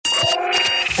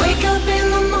Wake up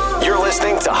in the morning. You're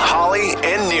listening to Holly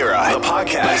and Nira, the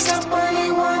podcast.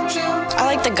 I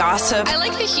like the gossip. I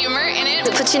like the humor in it.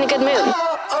 It puts you in a good mood.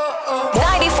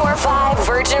 94.5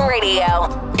 Virgin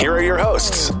Radio. Here are your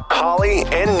hosts, Holly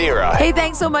and Nira. Hey,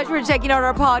 thanks so much for checking out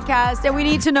our podcast. And we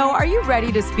need to know, are you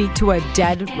ready to speak to a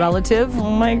dead relative? Oh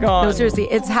my God. No, seriously,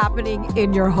 it's happening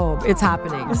in your home. It's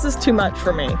happening. This is too much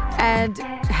for me. And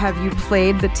have you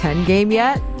played the 10 game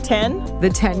yet? 10? The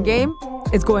 10 game?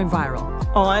 It's going viral.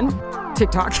 On?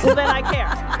 TikTok. Well, then I care.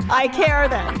 I care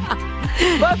then.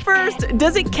 But first,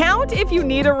 does it count if you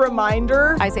need a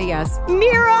reminder? I say yes.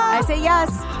 Nira! I say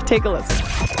yes. Take a listen.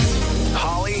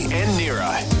 Holly and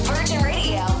Nira. Virgin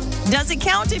Radio. Does it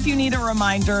count if you need a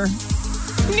reminder?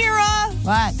 Nira!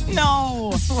 What?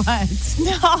 No. What?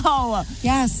 No.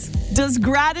 Yes. Does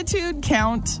gratitude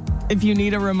count if you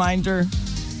need a reminder?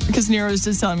 Because Nira was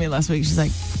just telling me last week, she's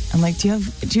like, I'm like, do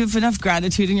you have enough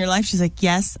gratitude in your life? She's like,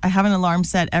 yes, I have an alarm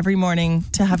set every morning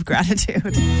to have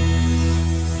gratitude.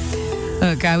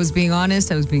 Look, I was being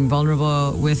honest. I was being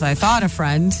vulnerable with, I thought, a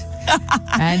friend.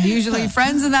 And usually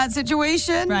friends in that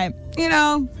situation, Right. You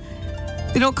know,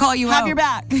 they don't call you out. Have your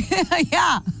back.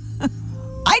 Yeah.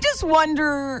 I just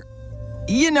wonder,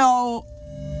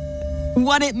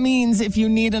 what it means if you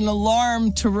need an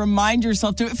alarm to remind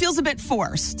yourself to. It feels a bit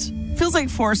forced. Feels like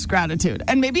forced gratitude.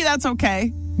 And maybe that's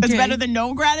okay. It's Okay. better than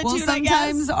no gratitude, Well, I guess.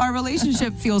 sometimes our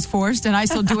relationship feels forced, and I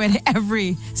still do it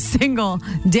every single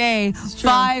day,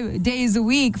 5 days a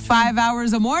week, 5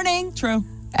 hours a morning. True.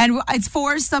 And it's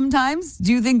forced sometimes.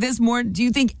 Do you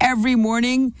think every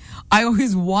morning I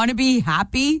always want to be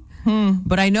happy?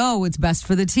 But I know it's best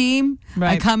for the team.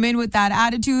 Right. I come in with that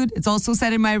attitude. It's also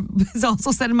set in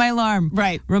my alarm.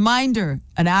 Right. Reminder,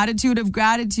 an attitude of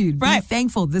gratitude. Right. Be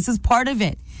thankful. This is part of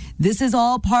it. This is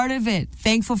all part of it.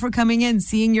 Thankful for coming in,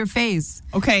 seeing your face.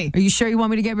 Okay. Are you sure you want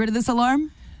me to get rid of this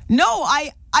alarm? No,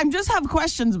 I just have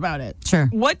questions about it. Sure.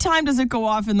 What time does it go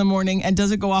off in the morning, and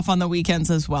does it go off on the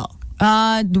weekends as well?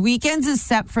 The weekends is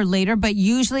set for later, but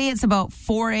usually it's about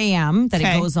 4 a.m. that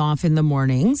Okay. it goes off in the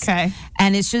mornings. Okay.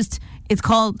 And it's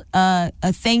called a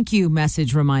thank you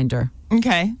message reminder.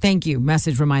 Okay. Thank you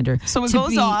message reminder. So it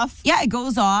goes off. Yeah, it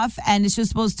goes off, and it's just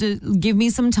supposed to give me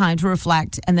some time to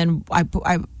reflect, and then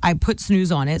I put snooze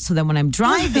on it so that when I'm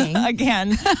driving...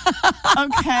 Again.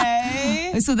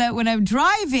 Okay. So that when I'm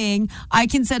driving, I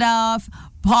can set off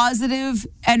positive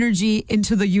energy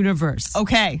into the universe.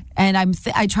 Okay. And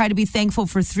I try to be thankful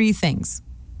for 3 things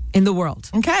in the world.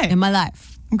 Okay. In my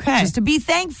life. Okay. Just to be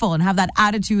thankful and have that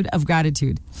attitude of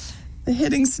gratitude.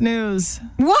 Hitting snooze.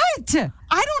 What? I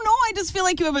don't know. I just feel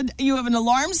like you have an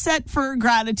alarm set for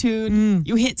gratitude.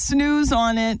 You hit snooze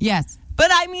on it. Yes.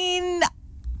 But I mean,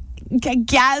 I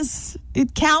guess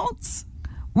it counts.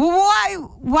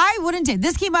 Well, why wouldn't it?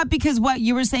 This came up because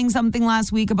you were saying something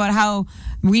last week about how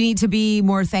we need to be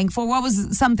more thankful. What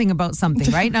was something about something,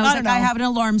 right? And I was I don't I know. have an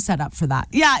alarm set up for that.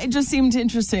 Yeah, it just seemed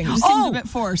interesting. It just seemed a bit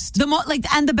forced.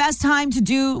 And the best time to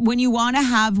do when you want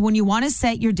to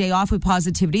set your day off with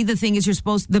positivity, the thing is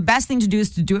the best thing to do is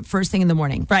to do it first thing in the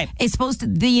morning. Right.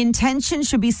 The intention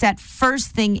should be set first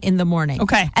thing in the morning.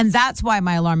 Okay. And that's why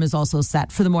my alarm is also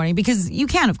set for the morning, because you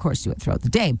can, of course, do it throughout the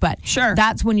day, but Sure.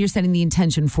 that's when you're setting the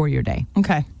intention for your day.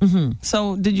 Okay. Mm-hmm.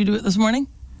 So did you do it this morning,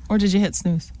 or did you hit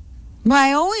snooze? Well,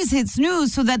 I always hit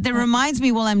snooze so that reminds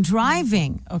me while I'm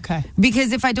driving. Okay.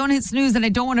 Because if I don't hit snooze, then I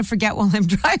don't want to forget while I'm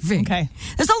driving. Okay.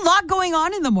 There's a lot going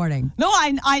on in the morning. No,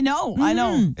 I know. I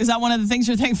know. Is that one of the things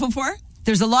you're thankful for?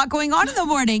 There's a lot going on in the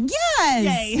morning. Yes.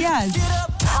 Yay. Yes.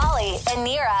 Holly and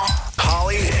Nira.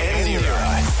 Holly and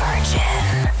Nira.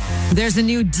 Virgin. There's a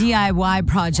new DIY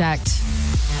project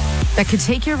that could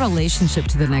take your relationship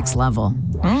to the next level.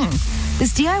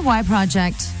 This DIY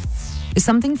project is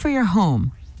something for your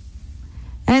home.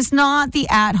 And it's not the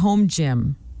at-home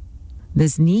gym.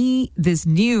 This new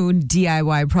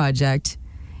DIY project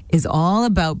is all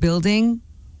about building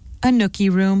a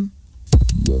nookie room.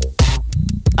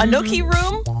 A nookie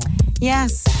room?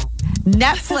 Yes.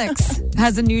 Netflix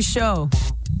has a new show.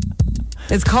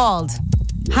 It's called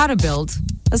How to Build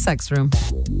a Sex Room.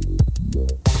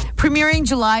 Premiering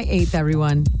July 8th,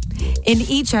 everyone. In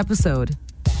each episode,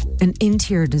 an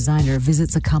interior designer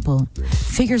visits a couple,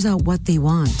 figures out what they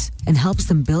want, and helps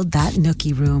them build that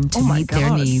nookie room to meet their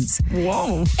needs.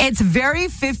 Whoa. It's very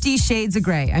 50 Shades of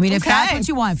Grey. I mean, if that's what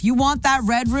you want, if you want that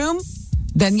red room,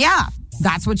 then yeah,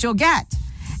 that's what you'll get.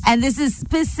 And this is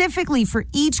specifically for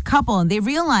each couple. And they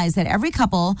realize that every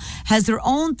couple has their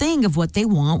own thing of what they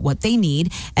want, what they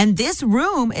need. And this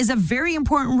room is a very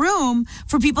important room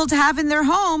for people to have in their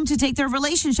home to take their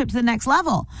relationship to the next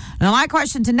level. Now, my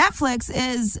question to Netflix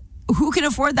is, who can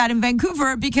afford that in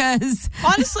Vancouver? Because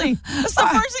Honestly, that's the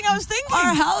first thing I was thinking.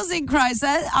 our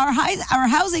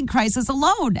housing crisis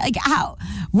alone. Like how?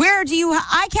 Where do you?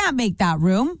 I can't make that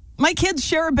room. My kids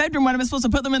share a bedroom. When am I supposed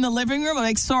to put them in the living room? I'm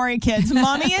like, sorry, kids.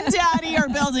 Mommy and Daddy are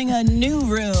building a new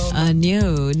room. A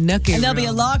new nookie And there'll be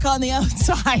a lock on the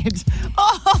outside.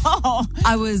 Oh.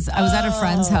 I was at a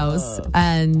friend's house,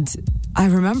 and I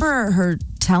remember her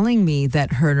telling me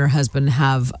that her and her husband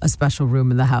have a special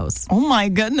room in the house. Oh, my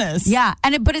goodness. Yeah,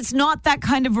 but it's not that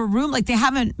kind of a room. Like they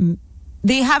haven't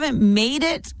made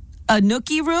it a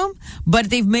nookie room,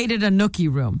 but they've made it a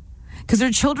nookie room. Because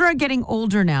their children are getting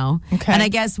older now. Okay. And I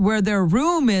guess where their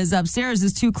room is upstairs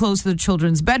is too close to the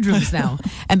children's bedrooms now.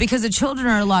 And because the children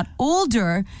are a lot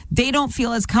older, they don't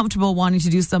feel as comfortable wanting to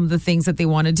do some of the things that they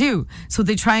want to do. So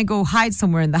they try and go hide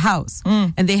somewhere in the house.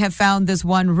 And they have found this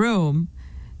one room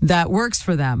that works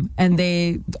for them. And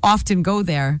they often go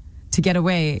there to get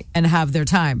away and have their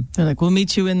time. They're like, we'll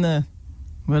meet you in the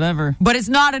whatever. But it's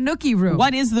not a nookie room.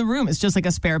 What is the room? It's just like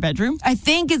a spare bedroom? I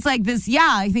think it's like this,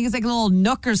 I think it's like a little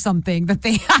nook or something that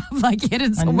they have like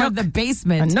hidden somewhere in the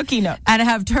basement. A nookie nook. And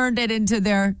have turned it into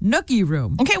their nookie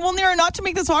room. Okay, well, Nira, not to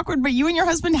make this awkward, but you and your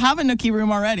husband have a nookie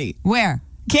room already. Where?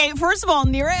 Okay, first of all,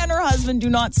 Nira and her husband do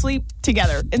not sleep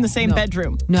together in the same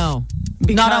bedroom. No.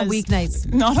 Not on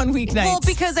weeknights. Not on weeknights. Well,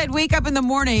 because I'd wake up in the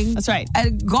morning. That's right. At a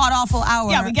god-awful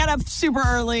hour. Yeah, we get up super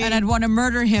early. And I'd want to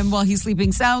murder him while he's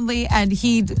sleeping soundly. And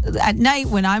at night,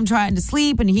 when I'm trying to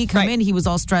sleep and he come in, he was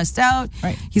all stressed out.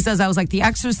 Right. He says I was like the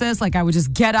Exorcist. Like I would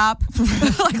just get up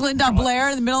like Linda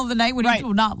Blair in the middle of the night when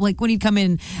he'd come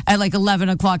in at like 11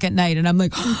 o'clock at night. And I'm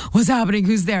like, what's happening?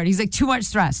 Who's there? And he's like, too much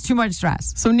stress.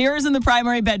 So Nira's in the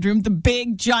primary bedroom, the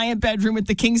big giant bedroom with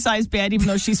the king-size bed, even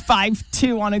though she's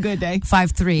 5'2" on a good day.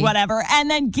 5'3". Whatever.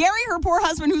 And then Gary, her poor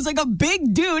husband, who's like a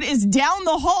big dude, is down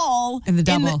the hall in the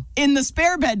double. In the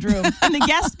spare bedroom, in the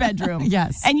guest bedroom.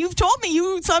 Yes. And you've told me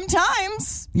you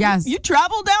sometimes you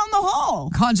travel down the hall.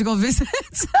 Conjugal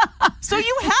visits. So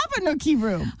you have a nookie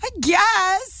room. I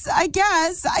guess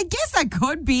that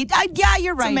could be.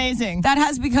 You're right. It's amazing. That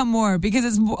has become more because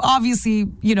it's obviously,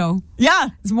 Yeah.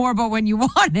 it's more about when you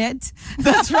want it.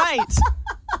 That's right.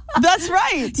 That's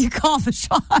right. You call the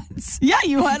shots. Yeah,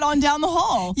 you head on down the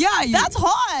hall. Yeah. That's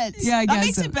hot. Yeah, I guess that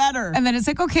makes so. it better. And then it's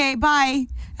like, okay, bye.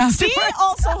 See,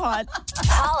 also hot.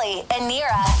 Holly and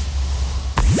Nira.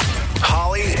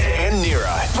 Holly and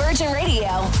Nira. Virgin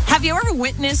Radio. Have you ever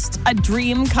witnessed a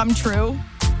dream come true?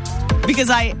 Because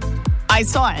I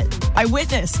saw it. I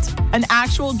witnessed an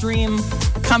actual dream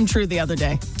come true the other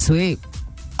day. Sweet.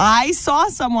 I saw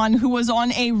someone who was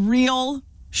on a real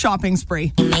shopping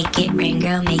spree. Make it rain,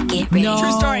 girl, make it rain. No.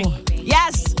 True story.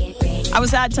 Yes. I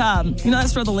was at, that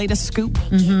store, The Latest Scoop.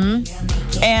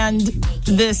 Mm-hmm. And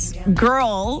this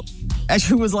girl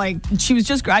who was she was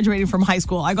just graduating from high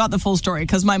school. I got the full story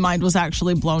because my mind was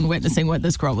actually blown witnessing what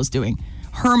this girl was doing.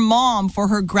 Her mom, for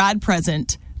her grad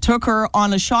present, took her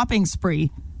on a shopping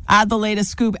spree at The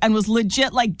Latest Scoop and was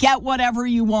legit get whatever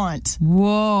you want.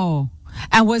 Whoa.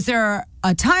 And was there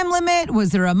a time limit?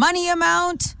 Was there a money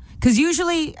amount? Because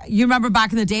usually, you remember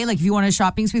back in the day, if you want a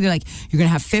shopping spree, they're like, you're going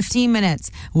to have 15 minutes,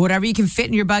 whatever you can fit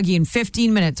in your buggy in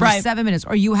 15 minutes or 7 minutes,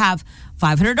 or you have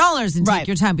 $500 and take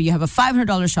your time, but you have a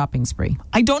 $500 shopping spree.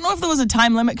 I don't know if there was a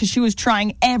time limit because she was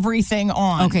trying everything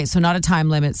on. Okay, so not a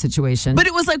time limit situation. But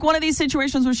it was one of these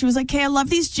situations where she was like, okay, I love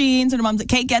these jeans. And her mom's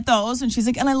like, okay, get those. And she's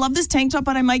like, and I love this tank top,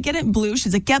 but I might get it in blue.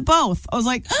 She's like, get both. I was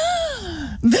like,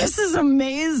 this is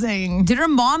amazing. Did her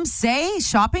mom say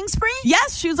shopping spree?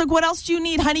 Yes. She was like, what else do you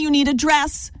need? Honey, you need a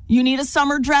dress. You need a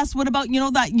summer dress. What about,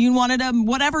 that you wanted a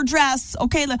whatever dress?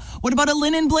 Okay, what about a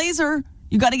linen blazer?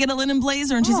 You got to get a linen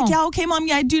blazer. And she's like, yeah, okay, Mom.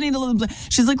 Yeah, I do need a linen blazer.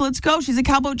 She's like, let's go. She's like,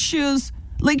 how about shoes?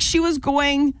 She was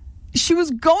going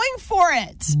for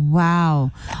it.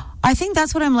 Wow. I think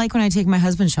that's what I'm like when I take my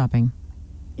husband shopping.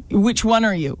 Which one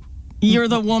are you? You're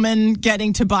the woman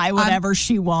getting to buy whatever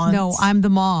she wants. No, I'm the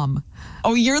mom.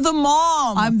 Oh, you're the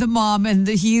mom. I'm the mom, and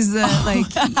he's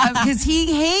because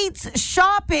he hates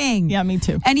shopping. Yeah, me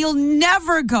too. And he'll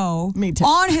never go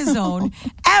on his own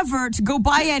ever to go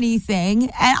buy anything.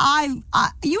 And I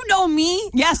you know me.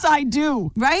 Yes, I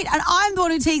do. Right? And I'm the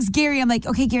one who takes Gary. I'm like,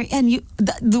 okay, Gary, and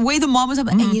the way the mom was, I'm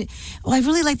like, I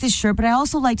really like this shirt, but I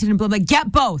also liked it in blue. I'm like,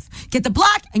 get both. Get the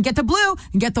black and get the blue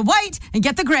and get the white and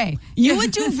get the gray. You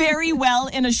would do very well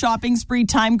in a shopping spree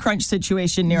time crunch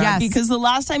situation, Nira. Yes. Because the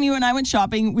last time you and I went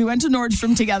shopping. We went to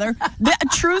Nordstrom together.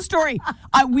 True story.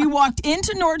 We walked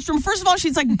into Nordstrom. First of all,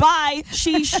 she's like, bye.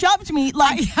 She shoved me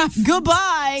like,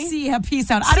 goodbye. See ya,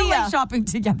 peace out. I don't like shopping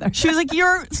together. She was like,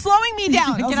 you're slowing me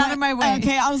down. Get out of my way.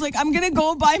 Okay, I was like, I'm going to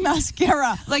go buy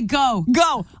mascara. Like, go.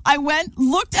 I went,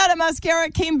 looked at a mascara,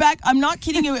 came back. I'm not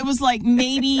kidding you. It was like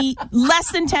maybe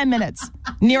less than 10 minutes.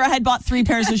 Nira had bought 3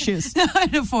 pairs of shoes.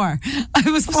 No, 4.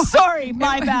 I was 4. Sorry,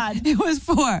 my bad. It was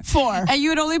 4. 4. And you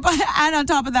would only buy, and on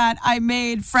top of that, I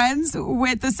made friends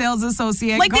with the sales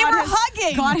associate. Like they were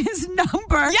hugging. Got his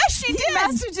number. Yes, she did. He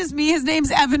messages me. His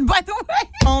name's Evan, by the way.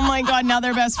 Oh my God, now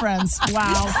they're best friends.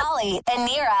 Wow. Holly and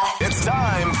Nira. It's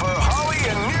time for Holly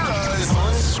and Nira's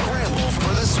Unscramble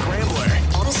for the Scrambler.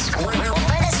 Unscramble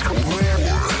for the Scrambler.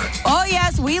 Oh,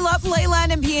 yes, we love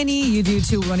Playland and PNE. You do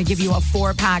too. We want to give you a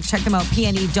 4-pack. Check them out,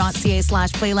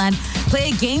 pne.ca/Playland. Play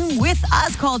a game with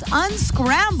us called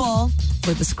Unscramble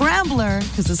for the Scrambler,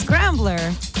 because the Scrambler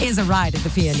is a ride at the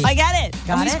PNE. I get it.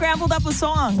 Got we it? scrambled up a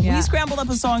song. Yeah. We scrambled up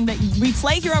a song that we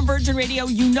play here on Virgin Radio.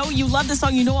 You know you love the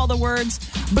song. You know all the words.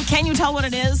 But can you tell what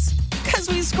it is? Because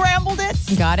we scrambled it.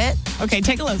 Got it? Okay,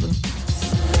 take a listen.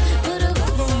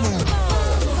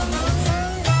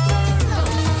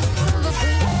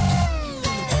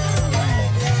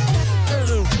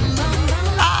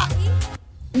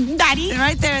 Daddy.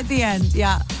 Right there at the end.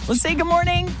 Yeah. Let's say good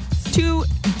morning to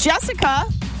Jessica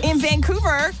in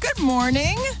Vancouver. Good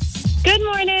morning. Good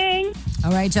morning.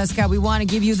 All right, Jessica, we want to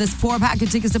give you this 4-pack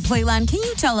of tickets to Playland. Can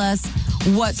you tell us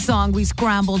what song we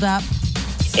scrambled up?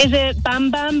 Is it Bam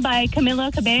Bam by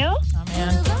Camila Cabello? Oh,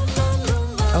 man.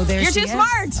 Oh, there You're she too is.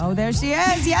 smart. Oh, there she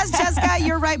is. Yes, Jessica,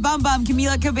 you're right. Bum Bum,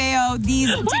 Camila Cabello. These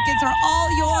tickets are all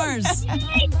yours.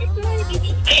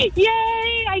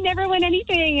 Yay! I never win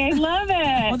anything. I love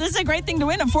it. Well, this is a great thing to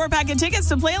win, a 4-pack of tickets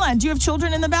to Playland. Do you have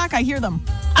children in the back? I hear them.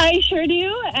 I sure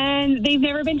do, and they've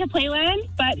never been to Playland,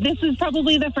 but this is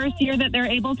probably the first year that they're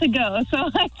able to go. So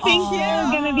I think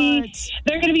they're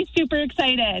gonna be super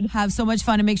excited. Have so much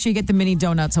fun, and make sure you get the mini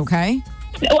donuts, okay?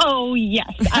 Oh yes,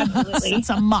 absolutely. It's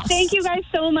a must. Thank you guys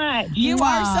so much. You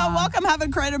are so welcome. Have a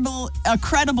credible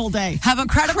day. Have a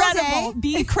credible day.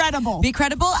 Be credible. Be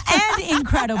credible and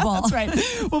incredible. That's right.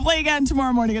 We'll play again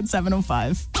tomorrow morning at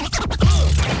 7:05.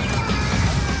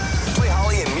 Play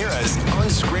Holly and Nira's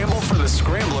Unscramble for the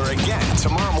Scrambler again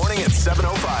tomorrow morning at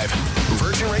 7:05.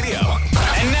 Virgin Radio.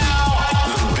 And now,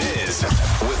 The Biz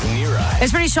with Nira.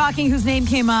 It's pretty shocking whose name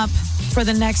came up for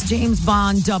the next James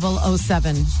Bond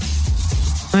 007.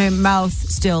 My mouth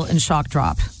still in shock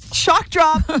drop. Shock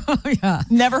drop. Yeah.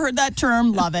 Never heard that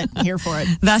term. Love it. Here for it.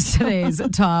 That's today's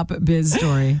top biz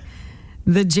story.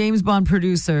 The James Bond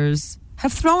producers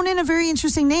have thrown in a very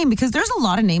interesting name because there's a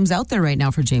lot of names out there right now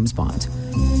for James Bond.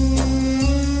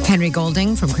 Henry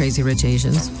Golding from Crazy Rich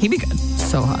Asians. He'd be good.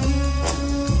 So hot.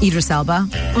 Idris Elba.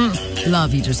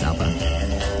 Love Idris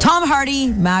Elba. Tom Hardy,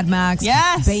 Mad Max.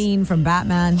 Yes. Bane from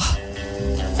Batman.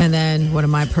 And then one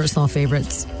of my personal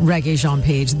favorites, Reggae Jean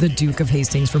Page, the Duke of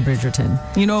Hastings from Bridgerton.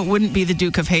 You know, it wouldn't be the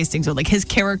Duke of Hastings, but like his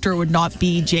character would not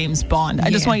be James Bond.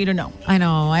 I just want you to know. I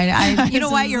know. I you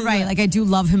know what? You're right. Like, I do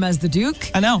love him as the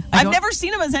Duke. I know. I've never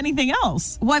seen him as anything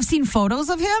else. Well, I've seen photos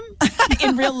of him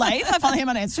in real life. I follow him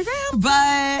on Instagram.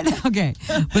 But, okay.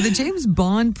 But the James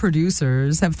Bond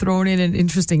producers have thrown in an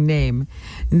interesting name.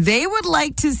 They would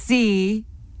like to see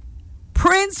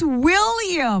Prince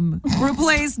William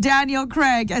replace Daniel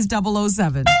Craig as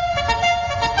 007.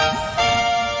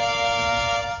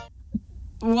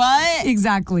 What?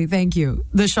 Exactly. Thank you.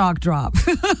 The shock drop.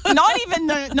 not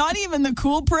even the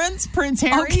cool Prince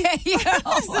Harry. Okay. Yeah.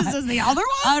 This is the other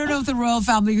one? I don't know if the royal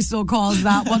family still calls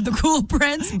that one the cool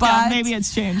prince, but yeah, maybe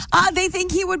it's changed. They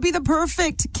think he would be the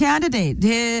perfect candidate.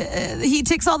 He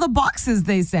ticks all the boxes,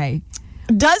 they say.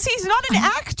 Does he's not an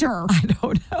actor? I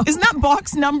don't know. Isn't that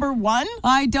box number 1?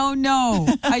 I don't know.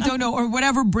 Or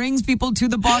whatever brings people to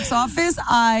the box office.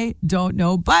 I don't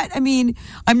know. But, I mean,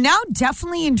 I'm now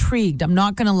definitely intrigued. I'm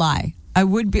not going to lie.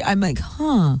 I'm like,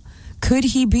 could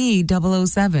he be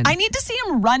 007? I need to see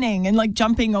him running and like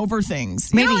jumping over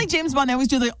things. Maybe. You know, like James Bond, they always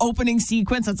do the opening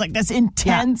sequence. It's like this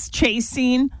intense chase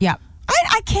scene. Yeah.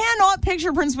 I cannot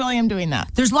picture Prince William doing that.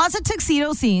 There's lots of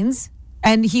tuxedo scenes.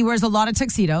 And he wears a lot of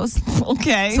tuxedos.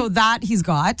 Okay. So that he's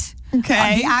got.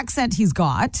 Okay. The accent he's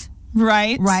got.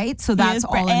 Right. Right. So that's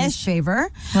all in his favor.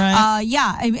 Right.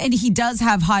 Yeah. And he does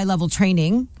have high level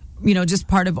training, you know, just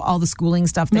part of all the schooling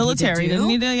stuff that military, he did do.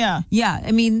 didn't he? Yeah. Yeah.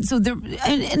 I mean, so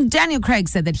and Daniel Craig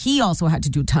said that he also had to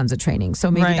do tons of training.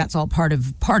 So maybe that's all part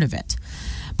of it.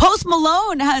 Post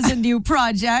Malone has a new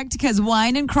project because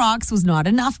Wine and Crocs was not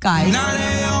enough, guys. Now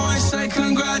they always say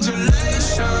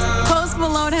congratulations. Post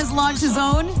Malone has launched his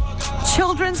own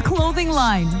children's clothing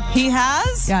line. He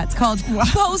has? Yeah, it's called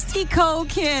Postico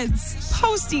Kids.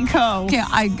 Postico. Okay,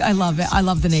 I love it. I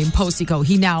love the name Postico.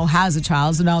 He now has a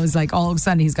child, so now he's like all of a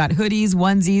sudden he's got hoodies,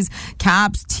 onesies,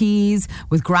 caps, tees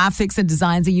with graphics and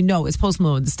designs, and it's Post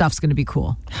Malone. The stuff's going to be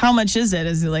cool. How much is it?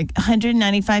 Is it like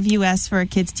 $195 US for a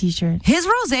kid's t-shirt? His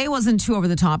rosé wasn't too over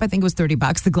the top. I think it was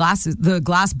 $30. The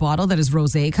glass bottle that his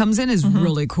rosé comes in is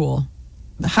really cool.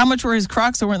 How much were his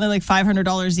Crocs? Or weren't they like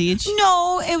 $500 each?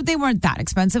 No, they weren't that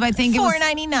expensive. I think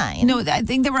 $4.99. No, I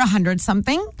think they were 100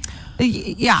 something.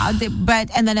 Yeah,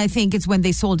 and then I think it's when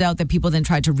they sold out that people then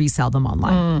tried to resell them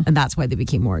online, and that's why they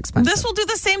became more expensive. This will do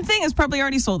the same thing. It's probably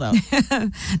already sold out.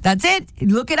 That's it.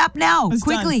 Look it up now. It's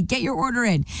quickly. Done. Get your order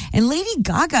in. And Lady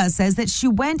Gaga says that she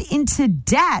went into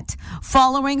debt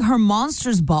following her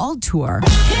Monsters Ball tour.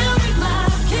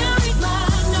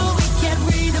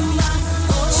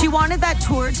 She wanted that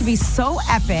tour to be so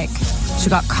epic.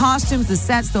 She got costumes, the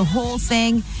sets, the whole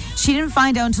thing. She didn't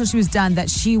find out until she was done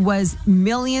that she was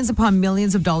millions upon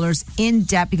millions of dollars in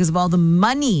debt because of all the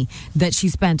money that she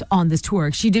spent on this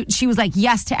tour. She was like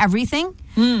yes to everything.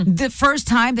 The first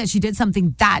time that she did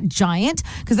something that giant,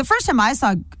 because the first time I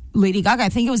saw Lady Gaga, I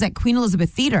think it was at Queen Elizabeth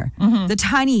Theatre, the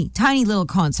tiny little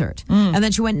concert. And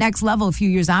then she went next level a few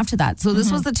years after that. So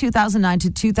this was the 2009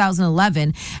 to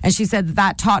 2011. And she said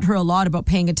that taught her a lot about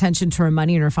paying attention to her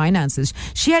money and her finances.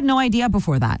 She had no idea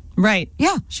before that. Right.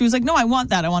 Yeah. She was like, no, I want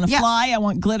that. I want to fly. I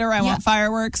want glitter. I want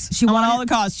fireworks. I want all the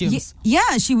costumes.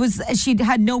 Yeah, she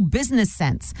had no business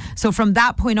sense. So from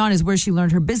that point on is where she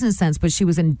learned her business sense, but she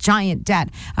was in giant debt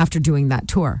after doing that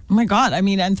tour. Oh my God. I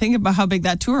mean, and think about how big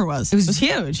that tour was. It was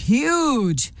huge.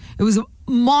 Huge. It was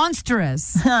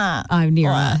monstrous. I'm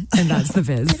Nira, and that's The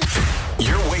Viz.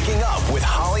 You're waking up with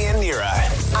Holly and Nira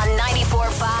on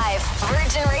 94.5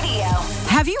 Virgin Radio.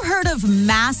 Have you heard of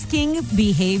masking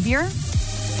behavior?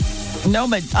 No,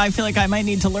 but I feel like I might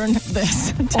need to learn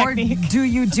this technique. Or do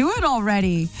you do it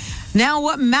already? Now,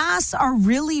 what masks are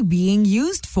really being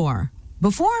used for?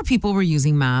 Before, people were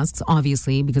using masks,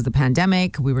 obviously, because of the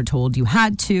pandemic. We were told you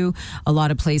had to. A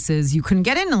lot of places you couldn't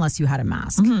get in unless you had a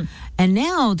mask. And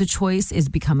now the choice is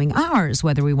becoming ours,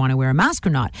 whether we want to wear a mask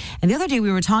or not. And the other day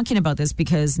we were talking about this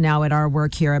because now at our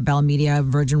work here at Bell Media,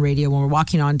 Virgin Radio, when we're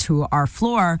walking onto our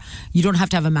floor, you don't have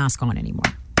to have a mask on anymore.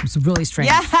 It's really strange.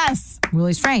 Yes.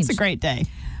 Really strange. It's a great day.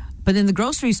 But in the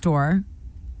grocery store,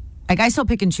 like I still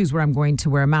pick and choose where I'm going to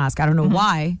wear a mask. I don't know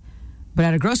why. But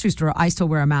at a grocery store, I still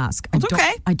wear a mask.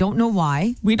 Okay. I don't know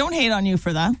why. We don't hate on you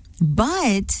for that.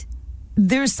 But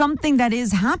there's something that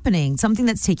is happening, something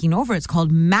that's taking over. It's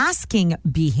called masking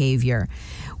behavior,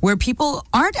 where people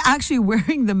aren't actually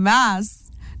wearing the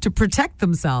masks to protect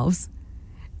themselves.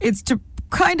 It's to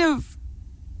kind of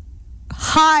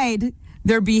hide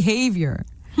their behavior.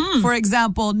 For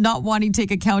example, not wanting to take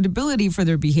accountability for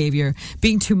their behavior,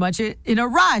 being too much in a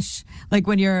rush. Like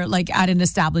when you're like at an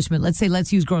establishment,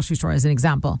 let's use grocery store as an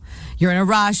example. You're in a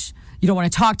rush. You don't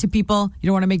want to talk to people. You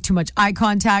don't want to make too much eye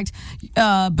contact.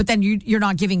 But then you're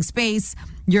not giving space.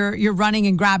 You're running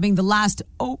and grabbing the last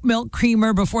oat milk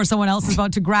creamer before someone else is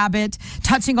about to grab it,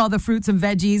 touching all the fruits and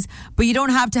veggies. But you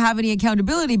don't have to have any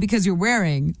accountability because you're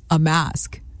wearing a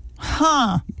mask.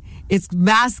 It's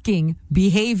masking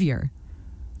behaviver.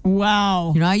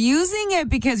 Wow. You're not using it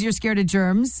because you're scared of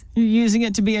germs. You're using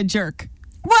it to be a jerk.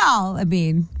 Well, I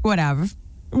mean, whatever.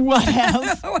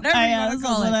 Whatever Whatever you want to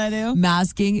call it. I do.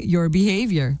 Masking your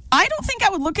behavior. I don't think I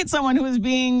would look at someone who is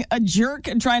being a jerk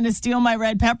and trying to steal my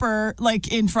red pepper,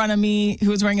 like in front of me,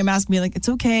 who is wearing a mask, and be like, it's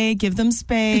okay, give them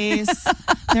space.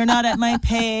 They're not at my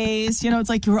pace. You know, it's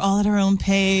like we're all at our own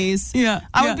pace. Yeah.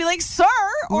 I would be like, sir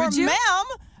or Would you? ma'am,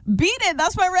 beat it.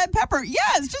 That's my red pepper. Yeah,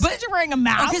 it's just because you're wearing a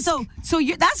mask. Okay, so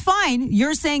that's fine.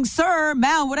 You're saying sir,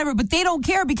 ma'am, whatever, but they don't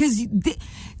care because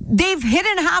they've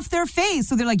hidden half their face.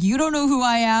 So they're like, you don't know who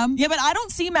I am. Yeah, but I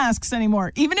don't see masks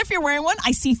anymore. Even if you're wearing one,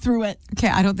 I see through it. Okay,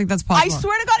 I don't think that's possible. I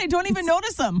swear to God, I don't even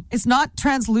notice them. It's not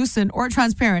translucent or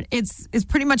transparent. It's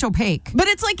pretty much opaque. But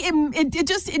it's like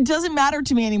it doesn't matter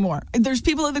to me anymore. There's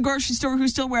people at the grocery store who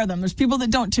still wear them. There's people that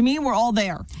don't. To me, we're all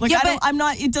there. Like Yeah,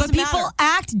 it doesn't But people matter.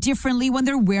 act differently when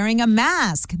they're wearing a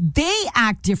mask. They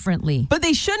act differently. But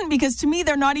they shouldn't, because to me,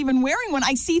 they're not even wearing one.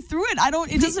 I see through it.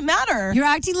 It doesn't matter. You're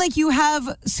acting like you have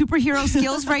superhero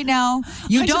skills right now.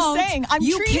 You I'm don't. just saying,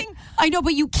 I know,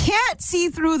 but you can't see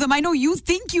through them. I know you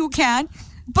think you can,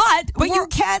 but you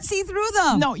can't see through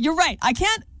them. No, you're right. I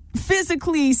can't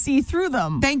physically see through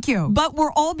them. Thank you. But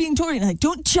we're all being told, like,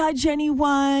 don't judge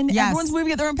anyone. Yes. Everyone's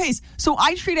moving at their own pace. So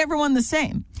I treat everyone the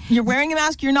same. You're wearing a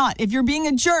mask, you're not. If you're being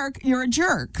a jerk, you're a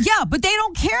jerk. Yeah, but they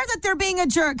don't care that they're being a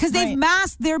jerk because they've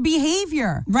masked their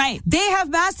behavior. Right. They have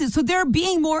masked it, so they're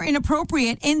being more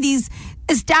inappropriate in these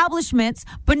establishments,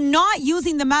 but not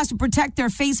using the mask to protect their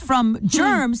face from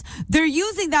germs. They're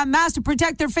using that mask to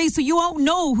protect their face so you won't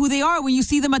know who they are when you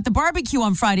see them at the barbecue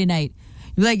on Friday night.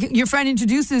 Like, your friend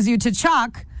introduces you to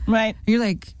Chuck. Right. You're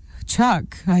like,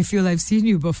 Chuck, I feel I've seen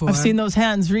you before. I've seen those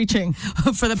hands reaching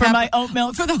for my oat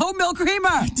milk. For the oat milk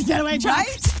creamer. To get away, Chuck.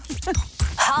 Right?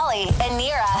 Holly and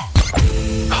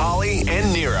Nira. Holly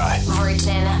and Nira.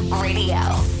 Virgin Radio.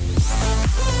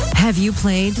 Have you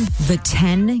played the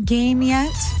 10 game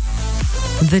yet?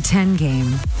 The 10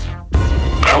 game.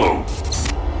 Hello.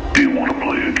 Do you want to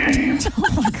play a game?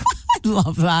 Oh my God. I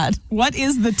love that. What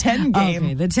is the 10 game?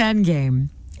 Okay, the 10 game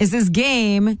is this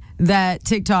game that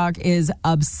TikTok is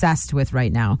obsessed with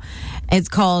right now. It's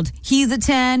called He's a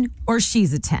 10 or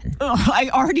She's a 10. Ugh, I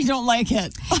already don't like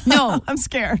it. No. I'm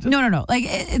scared. No. Like,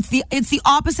 it's the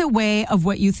opposite way of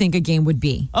what you think a game would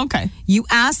be. Okay. You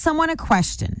ask someone a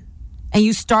question and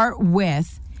you start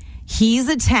with, he's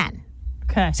a 10.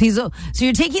 Okay. So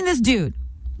you're taking this dude.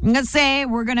 Let's say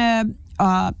we're going to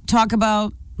talk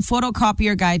about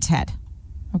photocopier guy Ted.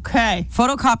 Okay.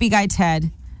 Photocopy guy Ted.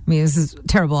 I mean, this is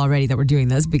terrible already that we're doing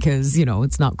this because,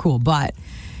 it's not cool. But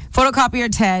photocopier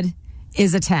Ted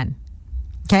is a 10.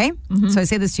 Okay? Mm-hmm. So I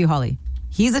say this to you, Holly.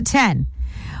 He's a 10.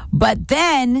 But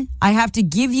then I have to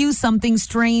give you something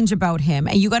strange about him,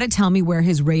 and you got to tell me where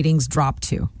his ratings drop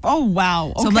to. Oh,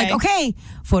 wow. Okay. So I'm like, okay,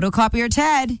 photocopier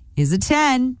Ted is a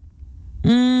 10.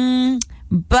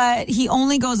 But he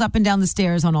only goes up and down the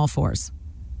stairs on all fours.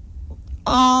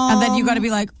 And then you got to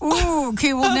be like, ooh,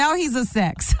 okay, well, now he's a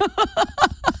 6.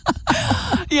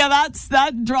 Yeah,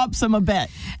 that drops him a bit.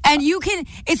 And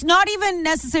it's not even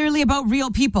necessarily about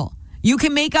real people. You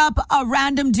can make up a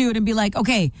random dude and be like,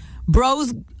 okay,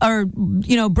 bro's a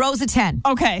 10.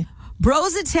 Okay.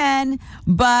 Bro's a 10,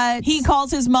 but he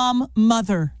calls his mom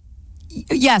mother.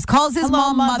 Yes, calls his Hello,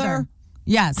 mom mother.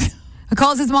 Yes.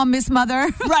 Calls his mom Miss Mother.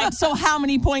 Right. So how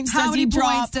many points does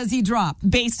he drop?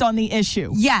 Based on the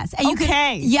issue? Yes. And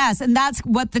yes, and that's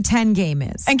what the 10 game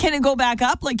is. And can it go back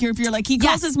up? Like if you're like, he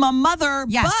calls his mom mother,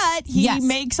 but he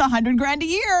makes $100,000 a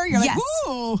year. You're like,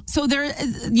 ooh. So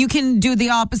you can do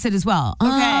the opposite as well.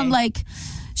 Okay. Like,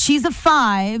 she's a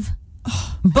 5,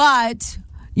 but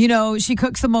she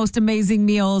cooks the most amazing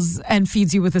meals and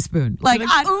feeds you with a spoon. Like,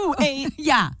 ooh, 8.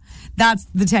 Yeah. That's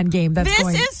the 10 game. This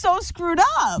is so screwed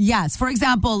up. Yes. For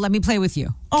example, let me play with you.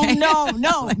 Okay? Oh,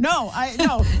 no.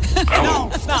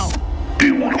 Do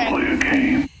you want to play a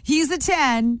game? He's a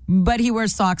 10, but he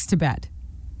wears socks to bed.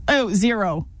 Oh,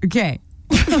 0. Okay.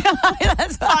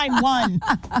 That's fine. 1.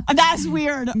 That's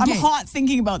weird. Okay. I'm hot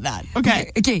thinking about that. Okay.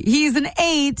 He's an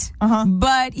 8,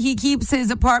 but he keeps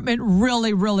his apartment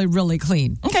really, really, really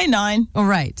clean. Okay, 9. All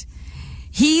right.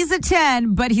 He's a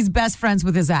 10, but he's best friends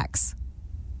with his ex.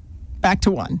 Back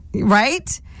to 1.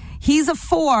 Right? He's a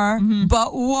 4,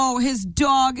 but whoa, his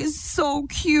dog is so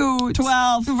cute.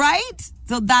 12. Right?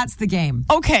 So that's the game.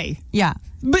 Okay. Yeah.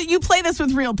 But you play this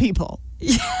with real people.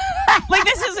 Like,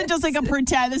 this isn't just like a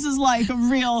pretend. This is like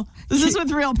this is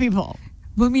with real people.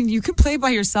 Well, I mean, you can play by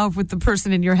yourself with the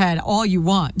person in your head all you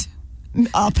want.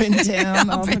 Up and down.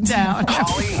 Up and down.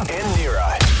 Holly and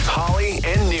Nira. Holly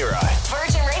and Nira.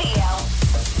 Virgin Radio.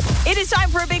 It is time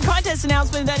for a big contest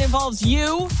announcement that involves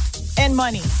you and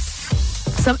money.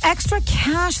 Some extra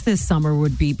cash this summer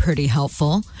would be pretty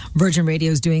helpful. Virgin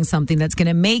Radio is doing something that's going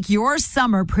to make your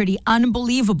summer pretty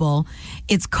unbelievable.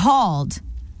 It's called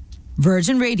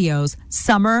Virgin Radio's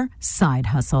Summer Side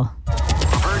Hustle.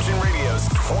 Virgin Radio's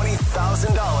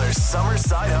 $20,000 Summer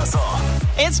Side Hustle.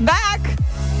 It's back.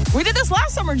 We did this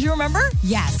last summer. Do you remember?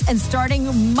 Yes. And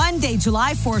starting Monday,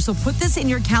 July 4th. So put this in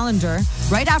your calendar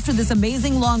right after this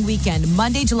amazing long weekend.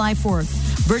 Monday, July 4th.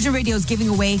 Virgin Radio is giving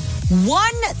away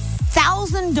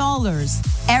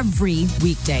 $1,000 every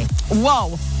weekday.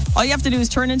 Whoa. All you have to do is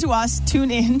turn in to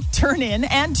tune in to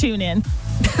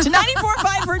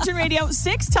 94.5 Virgin Radio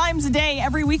 6 times a day.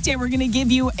 Every weekday, we're going to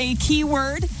give you a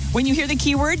keyword. When you hear the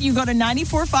keyword, you go to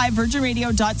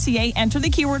 945virginradio.ca, enter the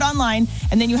keyword online,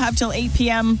 and then you have till 8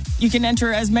 p.m. You can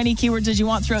enter as many keywords as you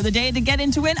want throughout the day to get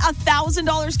in to win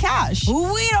 $1,000 cash.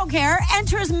 We don't care.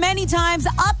 Enter as many times.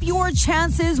 Up your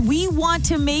chances. We want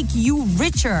to make you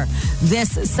richer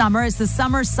this summer. It's the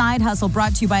Summer Side Hustle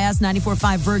brought to you by us,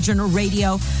 94.5 Virgin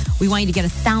Radio. We want you to get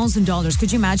 $1,000.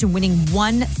 Could you imagine winning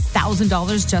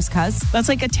 $1,000 just because? That's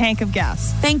like a tank of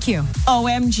gas. Thank you.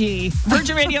 OMG.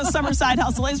 Virgin Radio Summer Side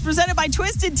Hustle is presented by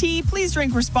Twisted Tea. Please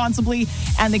drink responsibly.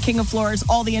 And the King of Floors.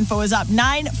 All the info is up.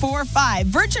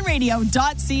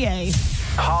 945virginradio.ca.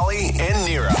 Holly and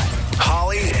Nira.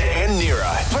 Holly and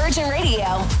Nira. Virgin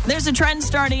Radio. There's a trend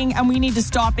starting, and we need to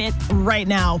stop it right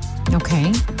now.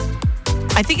 Okay.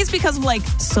 I think it's because of like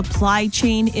supply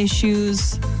chain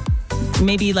issues.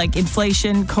 maybe like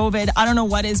inflation, COVID. I don't know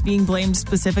what is being blamed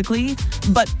specifically,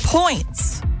 but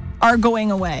points are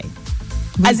going away.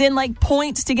 As in like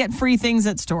points to get free things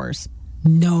at stores.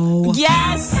 No.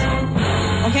 Yes.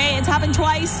 Okay, it's happened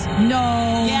twice.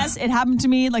 No. Yes, it happened to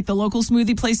me. Like the local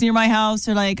smoothie place near my house.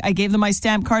 They're like, I gave them my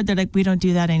stamp card. They're like, we don't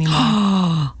do that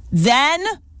anymore. Then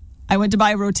I went to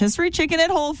buy rotisserie chicken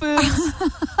at Whole Foods.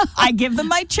 I give them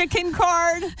my chicken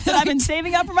card that I've been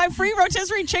saving up for my free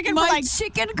rotisserie chicken. My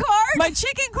chicken card? My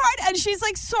chicken card. And she's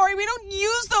like, sorry, we don't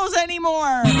use those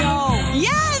anymore. No.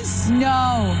 Yes. No.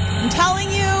 I'm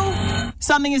telling you,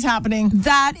 something is happening.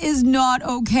 That is not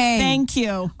okay. Thank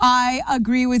you. I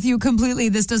agree with you completely.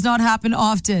 This does not happen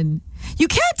often. You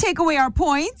can't take away our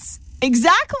points.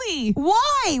 Exactly.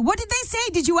 Why? What did they say?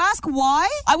 Did you ask why?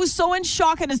 I was so in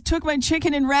shock. I just took my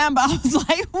chicken and ran, but I was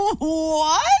like,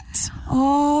 what?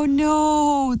 Oh,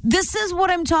 no. This is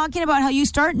what I'm talking about, how you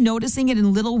start noticing it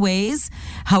in little ways,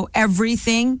 how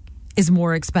everything is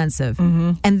more expensive.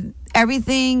 Mm-hmm. And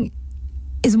everything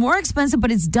is more expensive,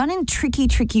 but it's done in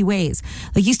tricky ways.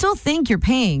 Like you still think you're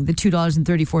paying the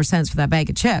 $2.34 for that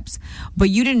bag of chips, but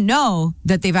you didn't know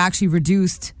that they've actually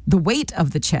reduced the weight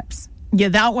of the chips. Yeah,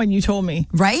 that one you told me.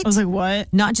 Right? I was like,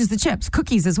 what? Not just the chips,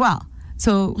 cookies as well.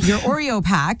 So your Oreo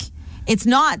pack, it's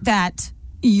not that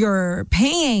you're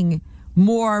paying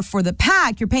more for the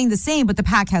pack, you're paying the same, but the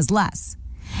pack has less.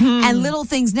 And little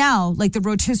things now, like the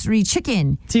rotisserie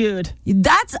chicken. Dude.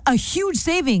 That's a huge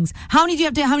savings. How many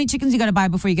chickens you got to buy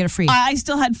before you get a free? I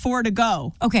still had 4 to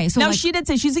go. Okay, so now she did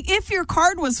say, she's like, if your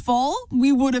card was full,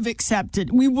 we would have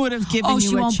accepted. We would have given you a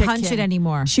chicken. Oh, she won't punch it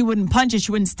anymore. She wouldn't punch it.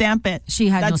 She wouldn't stamp it. She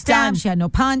had no stamp. She had no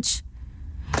punch.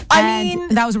 I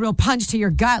mean, that was a real punch to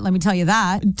your gut, let me tell you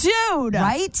that. Dude.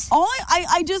 Right?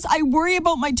 I worry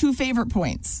about my 2 favorite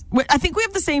points. I think we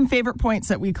have the same favorite points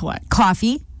that we collect.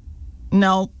 Coffee.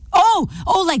 No.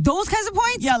 Oh, like those kinds of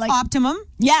points? Yeah, like Optimum.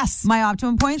 Yes. My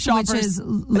Optimum points, Shoppers. which is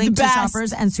linked to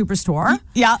Shoppers and Superstore.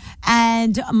 Yeah.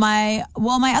 And my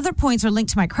other points are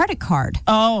linked to my credit card.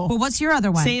 Oh. But what's your other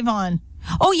one? Save On.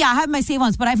 Oh, yeah, I have my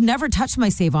Save-Ons, but I've never touched my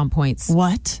Save-On points.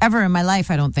 What? Ever in my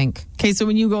life, I don't think. Okay, so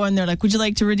when you go in there, like, would you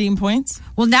like to redeem points?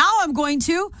 Well, now I'm going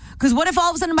to, because what if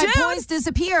all of a sudden my points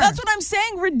disappear? That's what I'm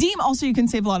saying. Redeem. Also, you can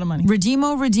save a lot of money.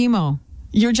 Redeemo.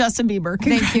 You're Justin Bieber.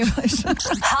 Thank you.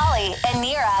 Holly and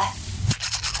Nira.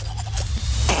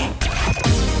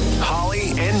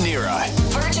 Holly and Nira.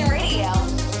 Virgin Radio.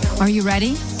 Are you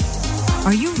ready?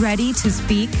 Are you ready to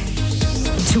speak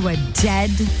to a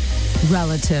dead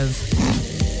relative?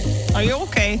 Are you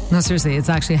okay? No, seriously, it's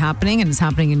actually happening, and it's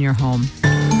happening in your home.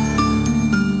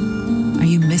 Are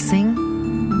you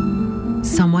missing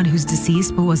someone who's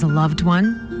deceased but was a loved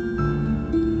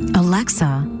one?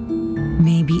 Alexa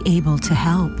may be able to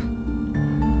help.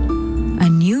 A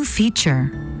new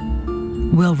feature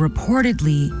will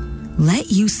reportedly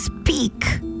let you speak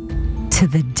to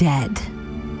the dead.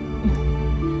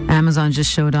 Amazon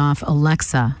just showed off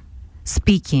Alexa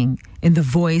speaking in the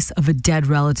voice of a dead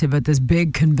relative at this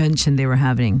big convention they were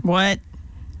having. What?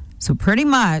 So pretty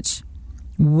much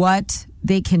what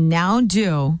they can now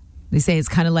do, they say it's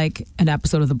kind of like an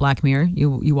episode of the Black Mirror.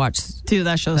 You watch Dude,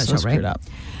 that show's so screwed up.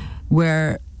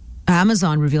 Where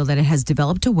Amazon revealed that it has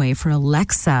developed a way for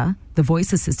Alexa, the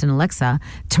voice assistant Alexa,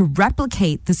 to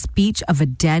replicate the speech of a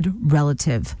dead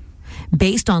relative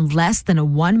based on less than a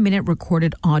 1-minute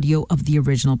recorded audio of the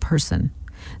original person.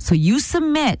 So you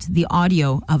submit the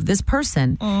audio of this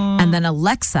person, and then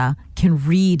Alexa can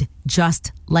read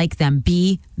just like them,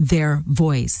 be their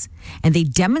voice. And they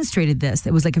demonstrated this.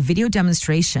 It was like a video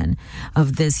demonstration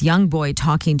of this young boy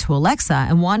talking to Alexa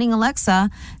and wanting Alexa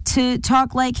to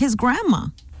talk like his grandma.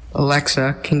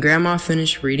 Alexa, can Grandma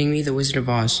finish reading me The Wizard of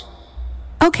Oz?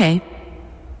 Okay.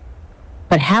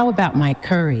 But how about my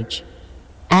courage?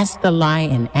 Asked the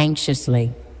lion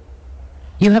anxiously.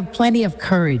 You have plenty of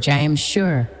courage, I am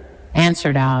sure,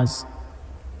 answered Oz.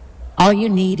 All you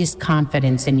need is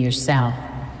confidence in yourself.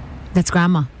 That's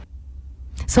Grandma.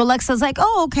 So Alexa's like,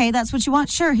 oh, okay, that's what you want.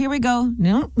 Sure, here we go.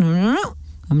 No.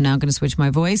 I'm now going to switch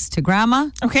my voice to Grandma.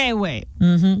 Okay, wait.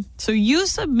 So you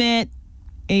submit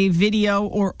a video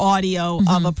or audio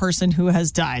of a person who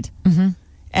has died.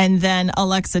 And then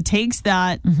Alexa takes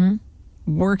that,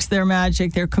 works their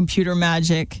magic, their computer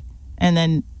magic, and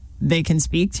then they can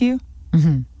speak to you?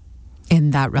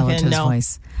 In that relative's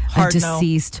voice. A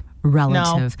deceased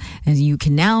relative. And you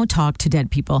can now talk to dead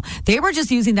people. They were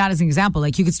just using that as an example.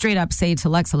 Like you could straight up say to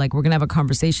Alexa, like, we're going to have a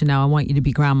conversation now. I want you to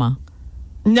be Grandma.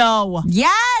 No.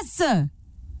 Yes.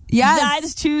 That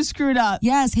is too screwed up.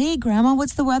 Yes. Hey, Grandma,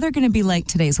 what's the weather going to be like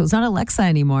today? So it's not Alexa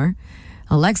anymore.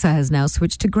 Alexa has now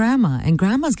switched to Grandma. And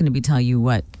Grandma's going to be telling you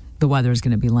what the weather is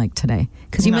going to be like today.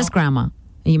 Because you miss Grandma.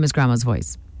 and you miss grandma's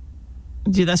voice.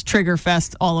 Dude, that's trigger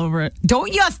fest all over it.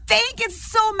 Don't you think it's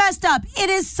so messed up? It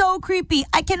is so creepy.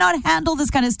 I cannot handle this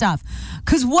kind of stuff.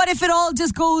 Because what if it all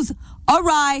just goes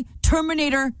awry,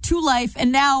 Terminator to life,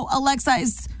 and now Alexa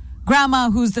is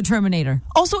grandma who's the Terminator?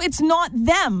 Also, it's not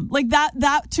them. Like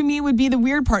that to me would be the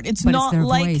weird part. It's but not it's their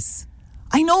like voice.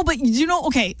 I know, but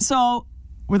okay, so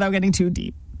without getting too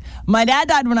deep. My dad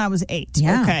died when I was 8,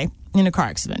 okay, in a car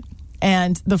accident.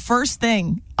 And the first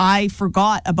thing I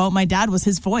forgot about my dad was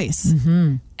his voice.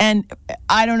 Mm-hmm. And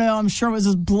I don't know, I'm sure it was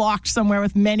just blocked somewhere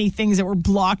with many things that were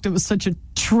blocked. It was such a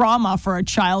trauma for a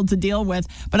child to deal with.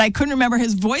 But I couldn't remember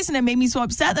his voice, and it made me so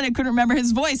upset that I couldn't remember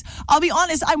his voice. I'll be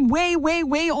honest, I'm way, way,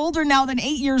 way older now than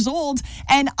 8 years old.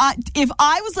 And if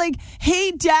I was like,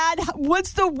 hey, Dad,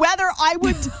 what's the weather? I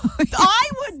would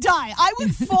die. I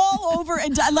would fall over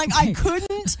and die. Like, I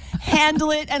couldn't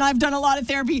handle it, and I've done a lot of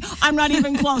therapy. I'm not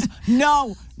even close.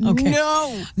 No. Okay.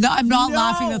 No, I'm not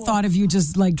laughing at the thought of you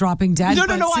just like dropping dead. No,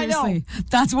 seriously, I know.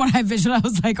 That's what I visioned. I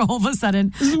was like, all of a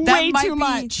sudden, way too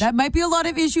much. That might be a lot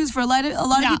of issues for a lot of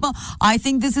people. I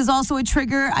think this is also a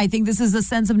trigger. I think this is a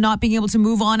sense of not being able to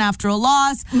move on after a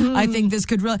loss. I think this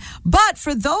could really, but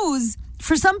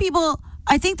for some people,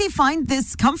 I think they find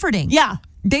this comforting. Yeah.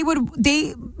 They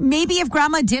maybe if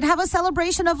grandma did have a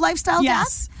celebration of lifestyle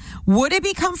death, would it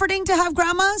be comforting to have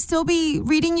grandma still be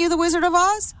reading you The Wizard of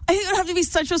Oz? I think it would have to be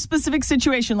such a specific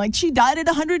situation. Like, she died at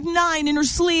 109 in her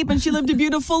sleep and she lived a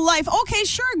beautiful life. Okay,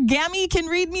 sure, Gammy can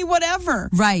read me whatever.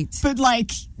 Right. But, like,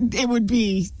 it would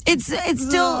be... It's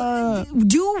still...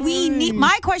 Do we need...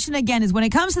 My question again is, when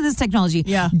it comes to this technology,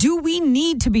 do we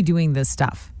need to be doing this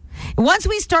stuff? Once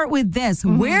we start with this,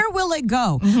 where will it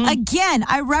go? Again,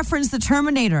 I referenced the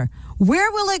Terminator.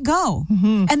 Where will it go?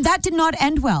 And that did not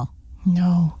end well.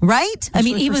 No. Right?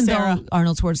 Especially I mean, even though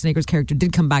Arnold Schwarzenegger's character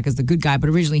did come back as the good guy,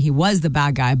 but originally he was the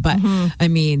bad guy. But, I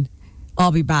mean,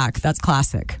 I'll be back. That's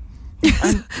classic.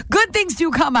 Good things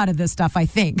do come out of this stuff, I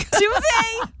think. Do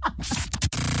they?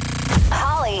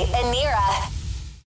 Holly and Nira.